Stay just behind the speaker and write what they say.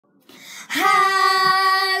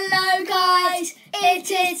Hello guys, it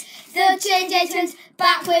is the Ginger Twins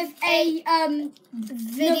back with a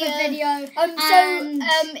video.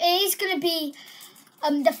 It is going to be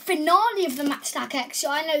the finale of the Match Attax. So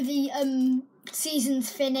I know the season's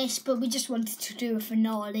finished, but we just wanted to do a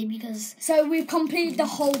finale because we've completed the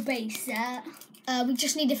whole base set. We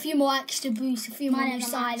just need a few more extra boosts, a few more new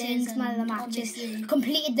signings, man of the matches.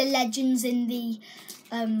 Completed the legends in the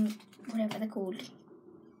whatever they're called.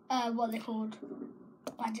 What are they called?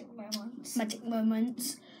 Magic moments. Magic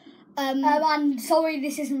moments. And sorry,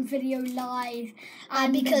 this isn't video live.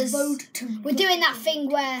 Because we're doing that thing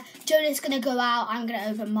where Jonah's going to go out, I'm going to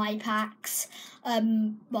open my packs.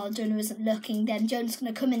 While Jonah isn't looking, then Jonah's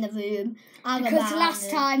going to come in the room. Because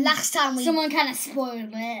last time someone kind of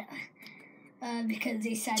spoiled it. Because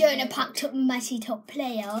he said Jonah packed up Messi top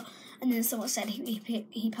player, and then someone said he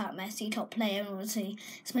packed Messi top player, and obviously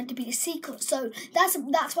it's meant to be a secret. So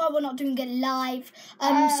that's why we're not doing it live.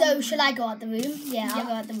 So shall I go out the room? Yeah, I'll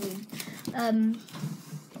go out the room.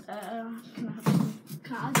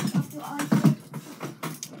 Can I have your iPod?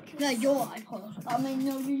 No, your iPod. I mean,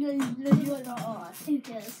 no, you're not. Who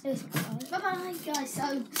cares? Bye bye, guys.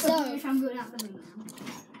 So if I'm going out the room now.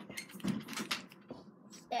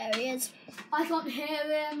 There he is. I can't hear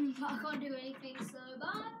him. I can't do anything, so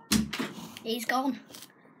bye. He's gone.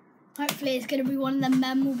 Hopefully it's going to be one of the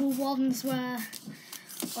memorable ones where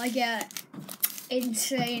I get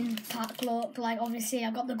insane pack luck. Like, obviously,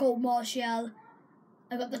 I got the gold Martial.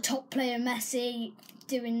 I got the top player Messi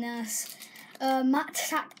doing this. Match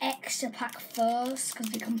Attax extra pack first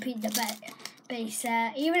because we completed the base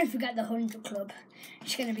set. Even if we get the 100 club,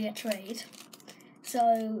 it's going to be a trade.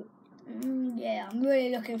 So, yeah, I'm really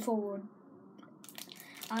looking forward.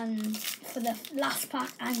 And for the last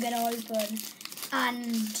pack I'm going to open,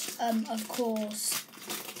 and of course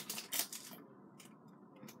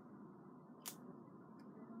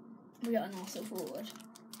we got an also forward.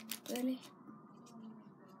 Really?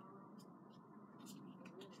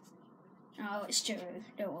 Oh, it's true.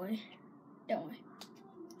 Don't worry.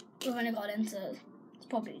 We've only got into it's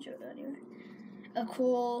probably true anyway. Of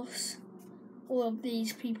course, all of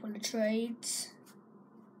these people are trades.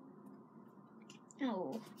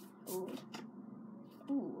 Oh.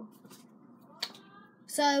 Ooh.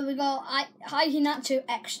 So we got High Nacho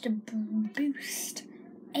extra boost,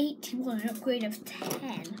 81, an upgrade of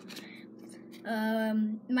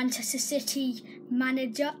 10. Manchester City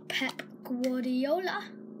manager Pep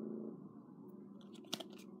Guardiola.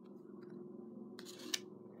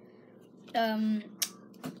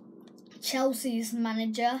 Chelsea's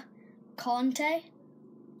manager Conte.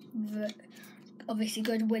 Obviously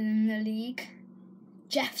good win in the league.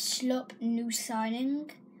 Jeff Schlupp, new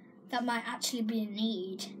signing. That might actually be a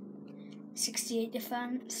need. 68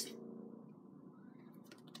 defence.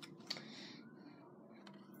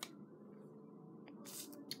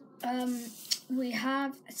 We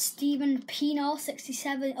have Stephen Pienaar,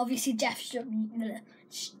 67. Obviously, Jeff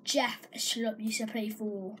Schlupp used to play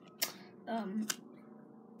for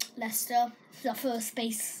Leicester. It's our first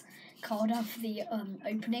base card of the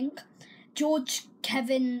opening. George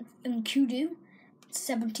Kevin Nkudu,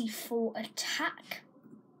 74 attack,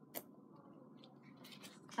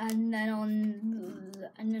 and then on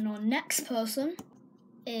next person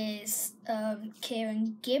is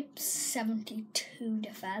Kieran Gibbs, 72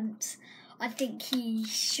 defense. I think he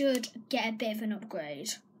should get a bit of an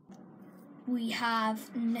upgrade. We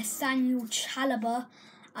have Nathaniel Chalobah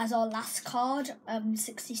as our last card,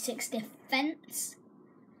 66 defense.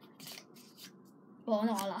 Well,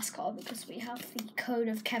 not our last card because we have the code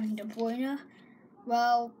of Kevin De Bruyne.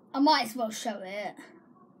 Well, I might as well show it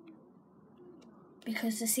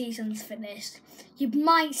because the season's finished. You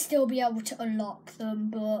might still be able to unlock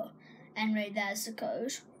them, but anyway, there's the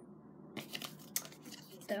code.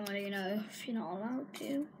 Don't really know if you're not allowed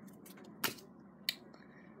to.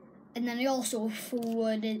 And then also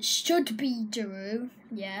forward, it should be Drew,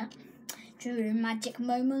 yeah. Drew Magic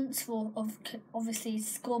Moments for obviously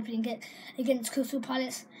Scorpion against Crystal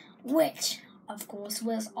Palace, which of course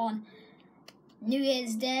was on New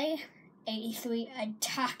Year's Day. 83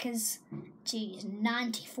 attackers,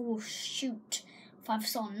 94 shoot,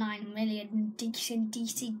 5-star 9 million,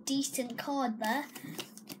 decent card there.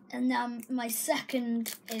 And my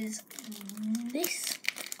second is this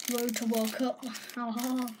Road to World Cup.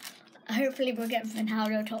 Hopefully we'll get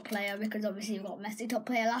Ronaldo top player because obviously we got Messi top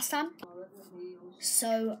player last time.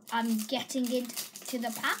 So I'm getting into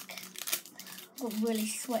the pack. Got really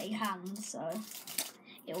sweaty hands, so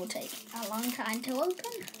it will take a long time to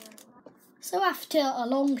open. So after a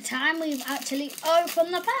long time, we've actually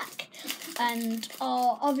opened the pack. And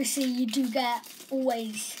obviously you do get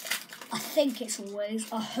always I think it's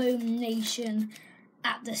always a home nation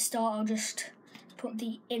at the start. I'll just put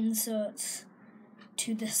the inserts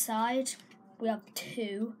to the side. We have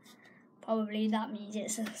 2. Probably that means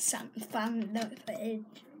it's a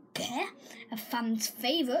fan's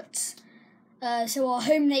favourites. So our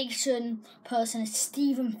home nation person is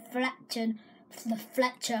Stephen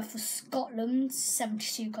Fletcher for Scotland,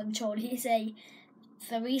 72 control. He's a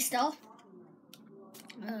 3-star.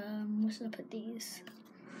 Where should I put these?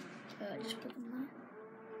 Just put them there.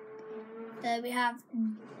 There we have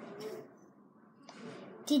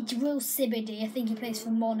Djibril Sibidi. I think he plays for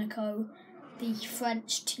Monaco. The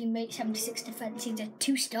French teammate, 76 defence. He's a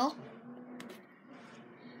 2-star.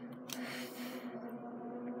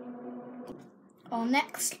 Our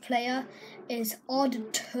next player is Arda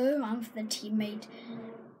Turan for the teammate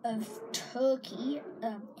of Turkey.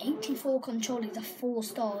 84 control. He's a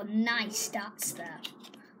 4-star. Nice stats there.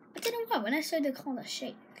 I don't know why when I saw the corner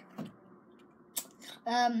shake.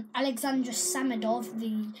 Alexander Samedov,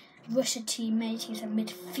 the Russia teammate. He's a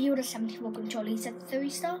midfielder. 74 control. He's a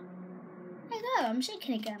 3-star. I know, I'm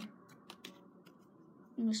shaking again.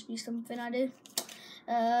 Must be something I do.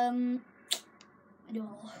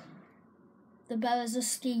 The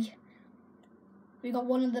Berezovsky. We got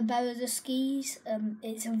one of the Berezovskys.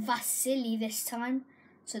 It's Vasily this time.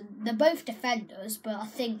 So they're both defenders, but I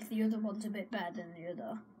think the other one's a bit better than the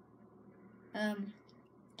other.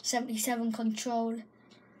 77 control.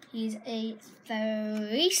 He's a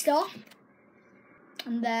 3-star.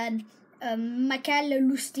 And then Mikael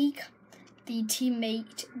Lustig, the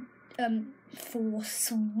teammate for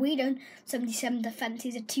Sweden, 77 defence.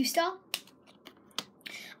 He's a 2-star.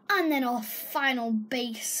 And then our final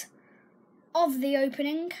base of the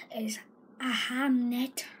opening is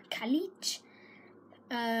Ahmet Kalic,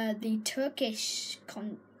 the Turkish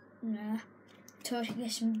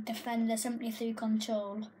defender, 73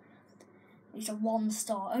 control. He's a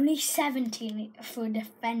 1-star, only 17 for a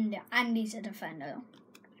defender, and he's a defender.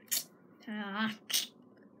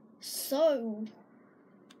 So,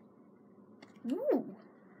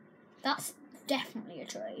 that's definitely a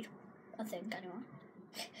trade, I think, anyway.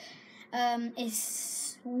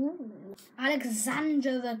 Is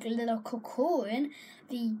Alexander Kokorin,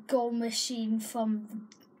 the goal machine from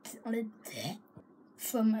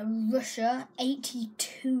Russia,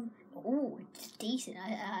 82. Oh, it's decent. I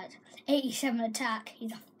had 87 attack.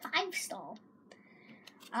 He's a 5-star.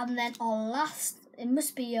 And then our last, it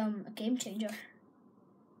must be a game changer.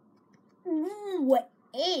 Ooh, it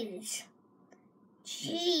is.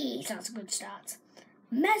 Jeez, that's a good start.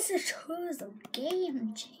 Mesut Ozil,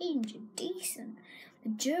 game changer, decent. The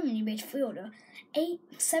Germany midfielder,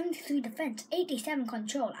 73 defence, 87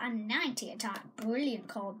 control, and 90 attack. Brilliant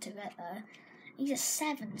card to get there. He's a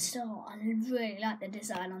 7-star. I really like the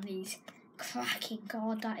design on these. Cracking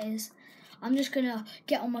card that is. I'm just gonna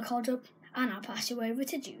get all my cards up and I'll pass you over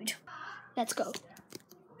to Jude. Let's go.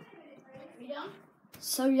 You done?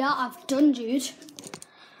 So yeah, I've done, Jude.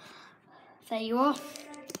 There you are.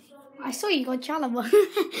 I saw you got Chalaba.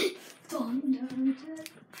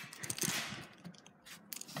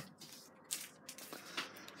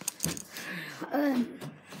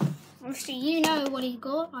 Obviously, you know what he's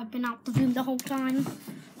got. I've been out the room the whole time.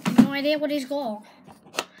 No idea what he's got.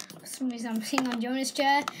 For some reason, I'm sitting on Jonah's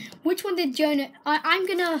chair. Which one did Jonah? I'm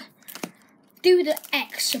gonna do the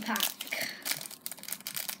extra pack.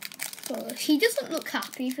 But he doesn't look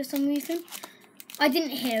happy for some reason. I didn't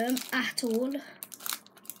hear him at all.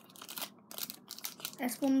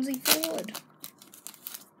 That's Swansea forward.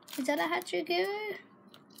 Is that a hat-trick hero?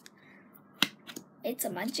 It's a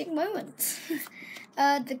magic moment.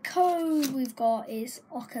 The code we've got is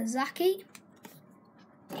Okazaki.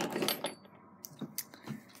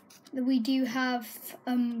 Then we do have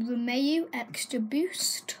Romeo extra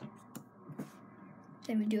boost.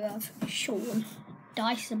 Then we do have Sean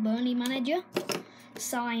Dice, the Burnley manager.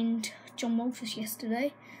 Signed John Walters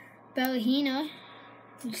yesterday. Berahino,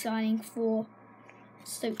 signing for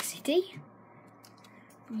Stoke City.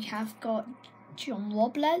 We have got John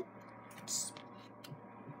Robles.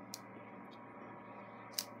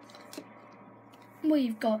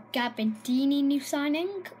 We've got Gabardini, new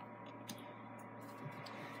signing.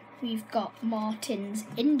 We've got Martin's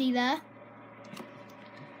Indy there.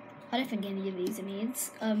 I don't think any of these are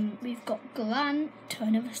needs. We've got Grant,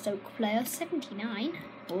 another Stoke player, 79.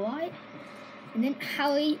 Alright. And then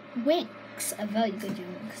Harry Winks, a very good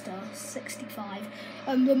youngster, 65.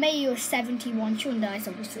 Romeo is 71. Sean Dice,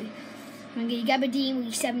 obviously.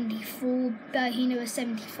 Gabardini 74. Berahino was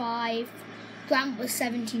 75. Grant was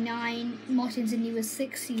 79. Martin's Indy was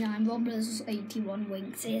 69. Robles was 81.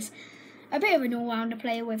 Winks is a bit of an all-rounder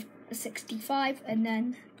player with a 65. And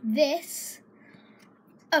then this,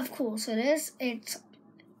 of course it is. It's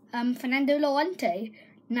Fernando Llorente,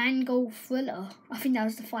 9-goal thriller. I think that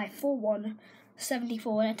was the 5-4 one.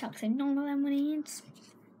 74 in attax, none of them needs.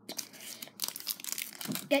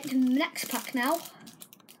 Get to the next pack now.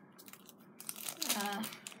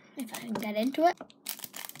 If I can get into it.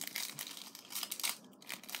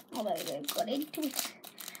 Oh, there we go, got into it.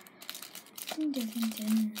 Dun, dun, dun,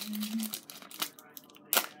 dun.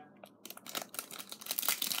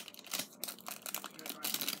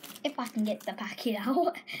 If I can get the packet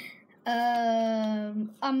out.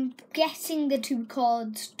 I'm guessing the 2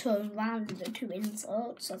 cards turn around the 2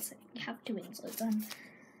 inserts. So you have 2 inserts and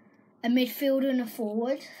a midfielder and a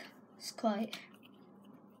forward. It's quite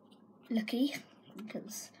lucky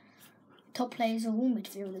because top players are all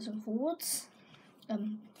midfielders and forwards.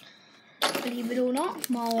 Believe it or not,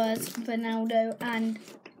 Mahrez, Ronaldo and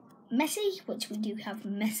Messi, which we do have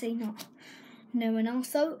Messi, not no one else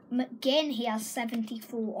though. Again, he has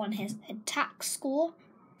 74 on his attack score.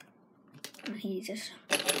 He's just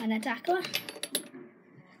an attacker.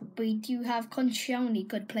 But we do have Conchioni,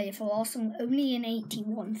 good player for Arsenal, only an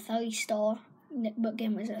 81 3-star. But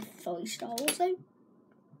again was a 3-star also.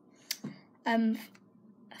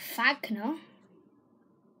 Fagner,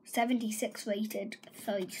 76 rated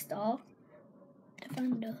 3-star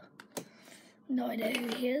defender. No idea who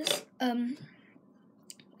he is.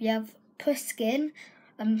 We have Puskin,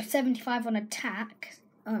 75 on attack.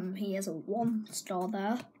 He has a 1-star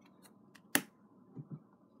there.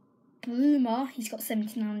 Bruma, he's got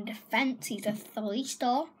 79 on defence. He's a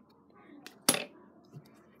 3-star.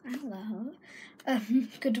 Hello.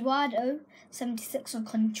 Guajardo, 76 on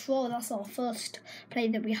control. That's our first player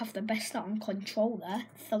that we have the best stat on control there.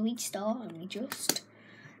 3-star, only just.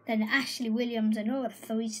 Then Ashley Williams, another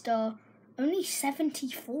 3-star. Only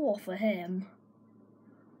 74 for him.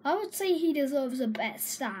 I would say he deserves a better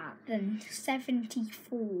stat than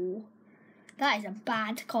 74. That is a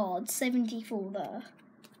bad card, 74 there.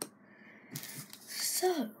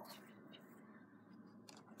 So,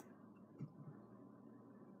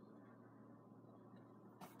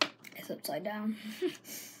 it's upside down.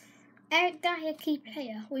 Eric Dyer, key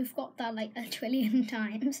player. We've got that like a trillion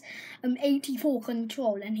times. 84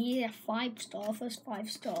 control, and he's a 5-star, first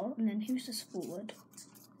 5-star. And then who's this forward?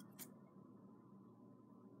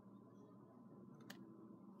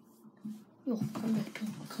 You're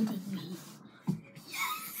good at me.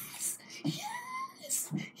 Yes! Yes! Yes!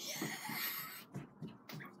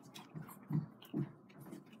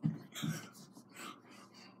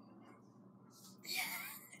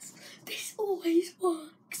 Yes! This always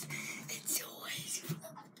works. It's always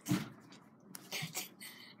worked. Get in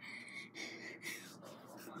there.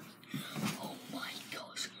 Oh my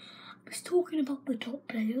gosh. I was talking about the top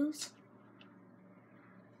players.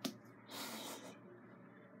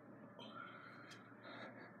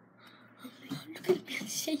 Look at me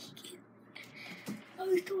shaking. I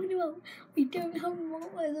was talking about we don't have more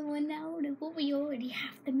than Ronaldo, but we already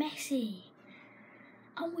have the Messi.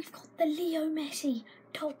 And we've got the Leo Messi,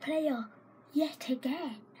 top player, yet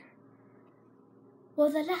again. Well,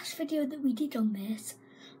 the last video that we did on this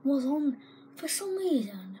was on, for some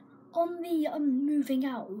reason, on the moving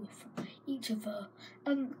out of each other.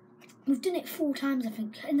 We've done it 4 times, I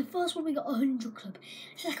think. In the first one we got 100 club.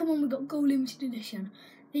 The second one we got goal limited edition.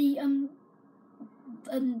 The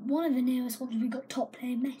one of the nearest ones we got top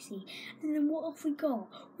player Messi. And then what have we got?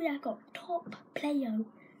 We have got top player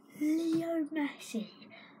Leo Messi.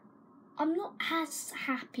 I'm not as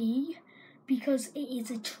happy because it is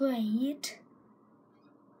a trade,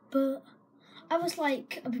 but I was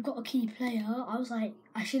like, we've got a key player. I was like,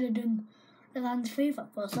 I should have done the land favour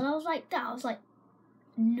first. And I was like that. I was like,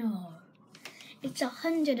 no, it's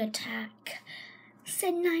 100 attack.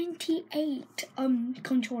 Said 98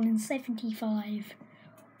 control and 75.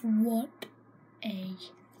 What a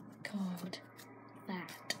card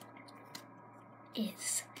that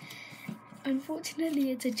is. Unfortunately,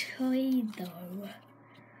 it's a trade though.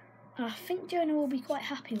 I think Jonah will be quite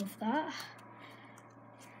happy with that.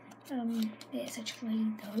 It's a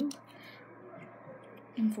trade though,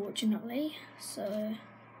 unfortunately. So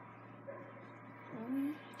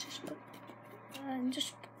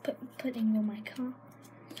just putting on my car,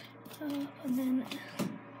 and then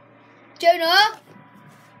Jonah.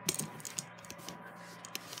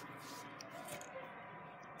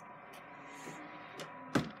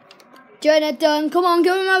 Jonah, done. Come on,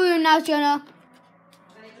 go in my room now, Jonah.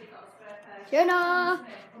 Jonah.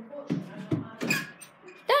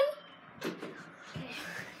 Done.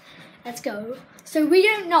 Let's go. So we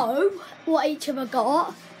don't know what each of us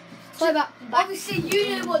got. So obviously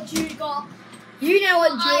you know what Jude got. You know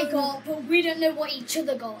what I got, but we don't know what each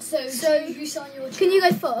other got. So you sign your. Can you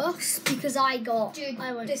go first? Because I got. Dude,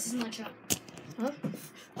 I went. this is my trap. Huh?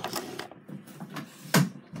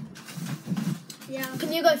 Yeah.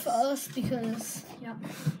 Can you go first? Because. Yeah.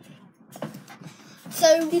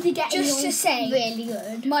 So did you get just to say, really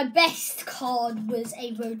good? My best card was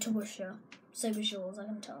a Road to Russia. So was yours, I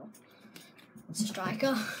can tell. It's a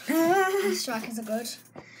striker. Strikers are good.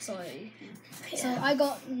 Sorry. Yeah. So I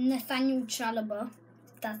got Nathaniel Chalobah.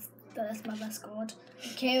 That's my best card.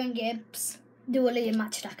 Kieran Gibbs. Do a little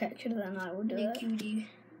match stack actually, then I will do it. Cutie.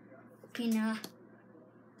 Pina.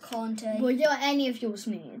 Conte. Were there any of yours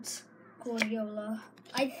needs? Guardiola.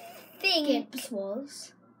 I think Gibbs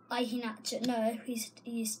was. Iheanacho. No,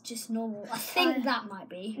 he's just normal. I think that might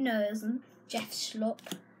be. No, it isn't. Jeff Schlupp.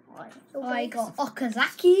 I got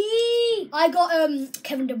Okazaki. I got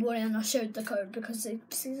Kevin De Bruyne, and I showed the code because the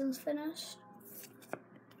season's finished.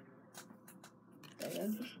 There you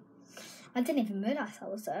go. I didn't even realise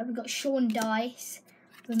that was there. We got Sean Dice,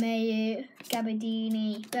 Romeo,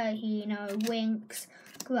 Gabardini, Berahino, Winks,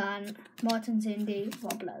 Grant, Martin Zindi,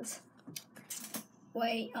 Wobblers.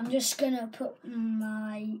 Wait, I'm just gonna put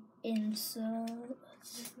my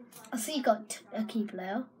inserts. I see you got a key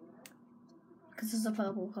player. Because there's a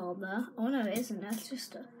purple card there. Oh no, it isn't. That's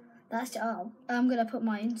just a. That's oh. I'm gonna put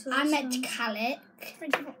my inserts. I meant Kalik.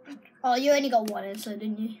 Oh, you only got one insert,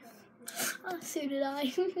 didn't you? Oh, so did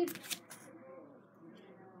I.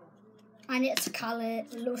 And it's Kalik,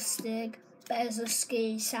 Lustig,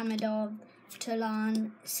 Bezuski, Samedov,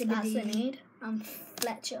 Tulan, That's the Sibidi, need. and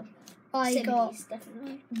Fletcher. I Sibidi's got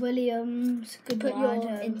definitely. Williams, Put your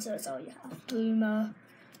Goodwider, inserts. Oh yeah. Boomer,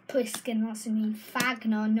 Priskin, that's a need.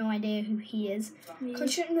 Fagner, no idea who he is. Me.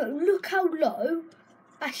 Look how low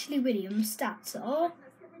Ashley Williams' stats are.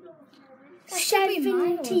 That should be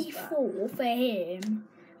mine, 74 for him.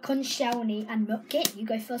 Konscielny and Muckett, you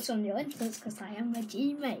go first on your instance because I am a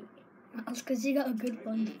teammate. That's because you got a good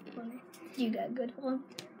one. You got a good one.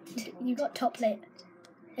 You got top player.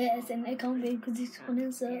 Yes, and it can't be because he's one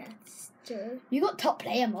insert. Yeah, it's true. You got top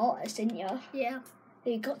player Morris, didn't you? Yeah.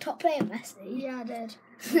 You got top player Messi. Yeah, I did.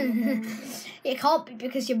 It can't be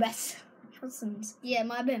because you're best cousins. Yeah, it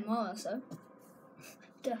might have been more, so.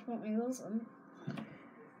 Definitely wasn't.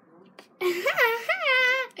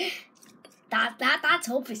 That's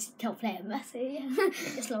obviously top player Messi.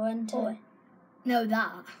 It's Lorente. No,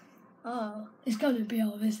 that. Oh. It's gonna be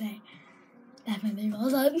obviously. Definitely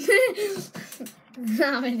wasn't.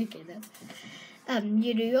 I'm only kidding.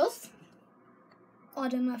 You do yours? I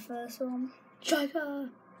did my first one. Striker.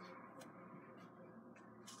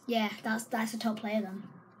 Yeah, that's a top player then.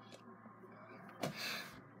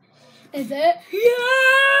 Is it?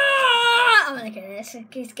 Yeah! I'm gonna get this.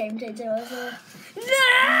 It's game day too, isn't it? No!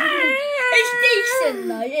 It's decent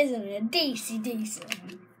though, isn't it?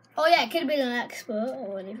 Decent. Oh yeah, it could have been an expert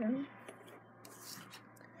or anything.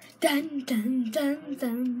 Dun dun dun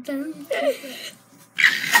dun dun.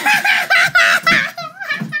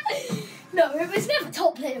 No, it was never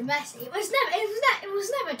top player Messi. It was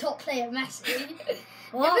never top player Messi.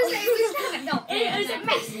 What? It was never top player. Is it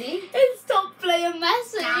Messi? It's top player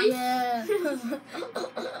Messi. Yeah.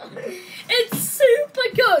 It's super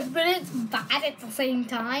good, but it's bad at the same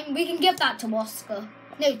time. We can give that to Oscar.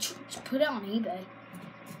 No, put it on eBay.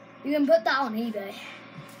 You can put that on eBay.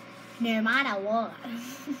 No matter what.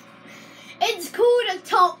 It's called a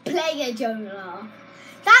top player, Jonah.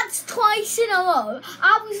 That's twice in a row.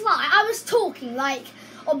 I was talking like,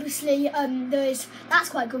 obviously, that's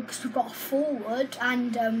quite good because we've got a forward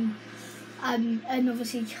and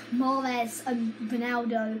obviously Mahrez and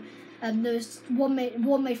Ronaldo. There's one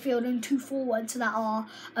midfield and two forwards that are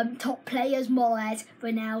top players: Mahrez,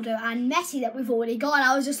 Ronaldo, and Messi that we've already got. And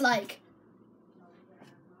I was just like,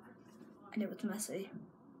 I know it's Messi.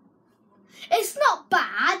 It's not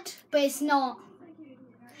bad, but it's not.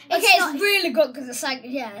 It's really good because it's like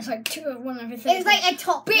two of one everything. It's like a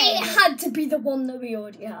top But player. it had to be the one that we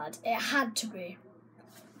already had. It had to be.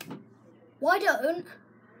 Why don't?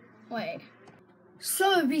 Wait.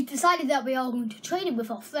 So we decided that we are going to trade it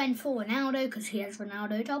with our friend for Ronaldo because he has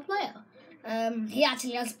Ronaldo top player. He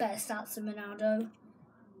actually has better stats than Ronaldo.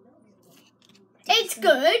 It's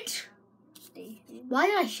good. Why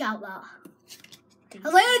did I shout that? I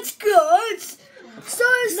was like, it's good. So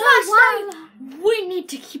we need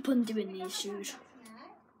to keep on doing these shoes.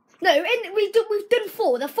 No, we've done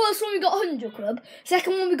 4. The first one we got 100 Club.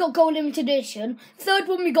 Second one we got Gold Limited Edition. Third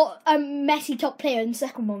one we got Messi top player. And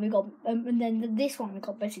second one we got and then this one we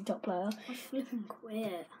got Messi top player. I flipping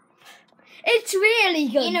quit. It's really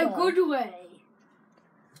good. In a though. good way.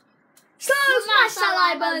 So Smash that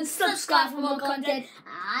like button, subscribe for more content,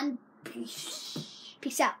 and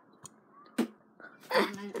Peace out.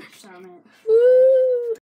 Sorry, mate.